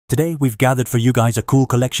Today we've gathered for you guys a cool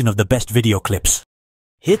collection of the best video clips.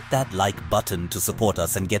 Hit that like button to support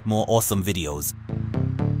us and get more awesome videos.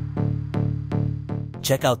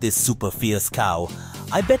 Check out this super fierce cow.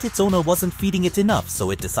 I bet its owner wasn't feeding it enough,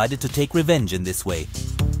 so it decided to take revenge in this way.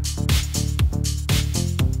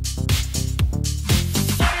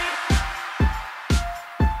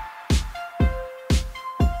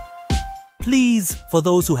 Please, for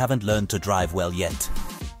those who haven't learned to drive well yet.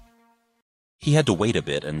 He had to wait a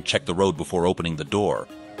bit and check the road before opening the door.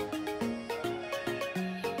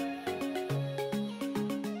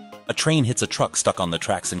 A train hits a truck stuck on the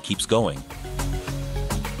tracks and keeps going.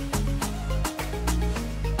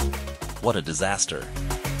 What a disaster.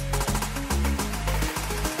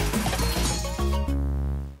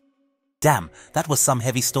 Damn, that was some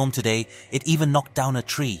heavy storm today. It even knocked down a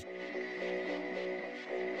tree.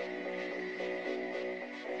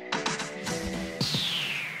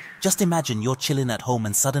 Just imagine you're chilling at home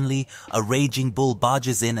and suddenly a raging bull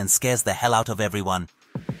barges in and scares the hell out of everyone.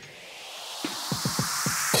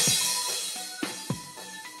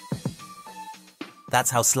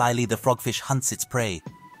 That's how slyly the frogfish hunts its prey.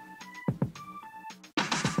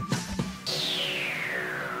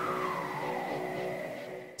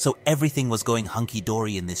 So everything was going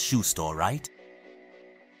hunky-dory in this shoe store, right?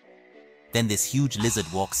 Then this huge lizard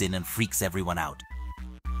walks in and freaks everyone out.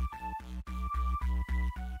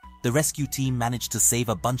 The rescue team managed to save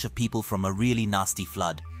a bunch of people from a really nasty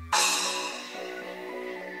flood.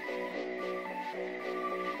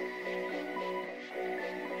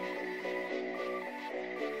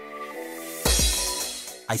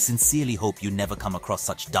 I sincerely hope you never come across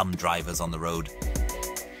such dumb drivers on the road.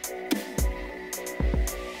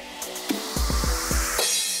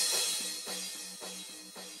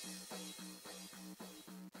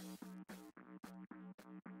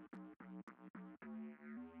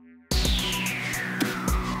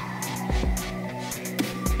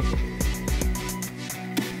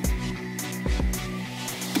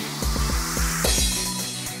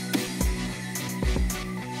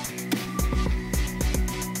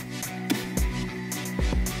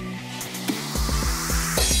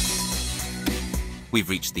 We've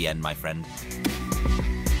reached the end, my friend.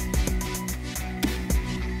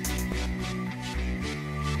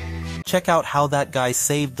 Check out how that guy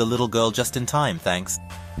saved the little girl just in time, thanks.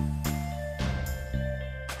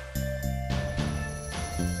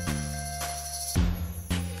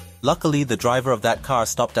 Luckily, the driver of that car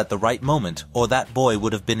stopped at the right moment, or that boy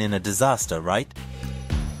would have been in a disaster, right?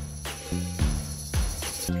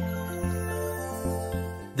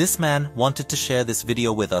 This man wanted to share this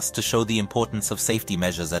video with us to show the importance of safety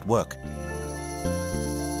measures at work.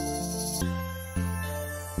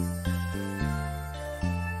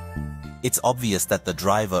 It's obvious that the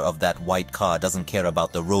driver of that white car doesn't care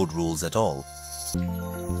about the road rules at all.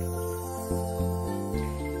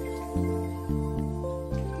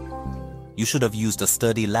 You should have used a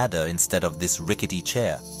sturdy ladder instead of this rickety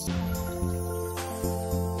chair.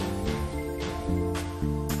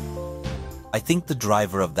 I think the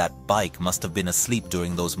driver of that bike must have been asleep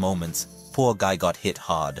during those moments. Poor guy got hit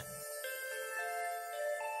hard.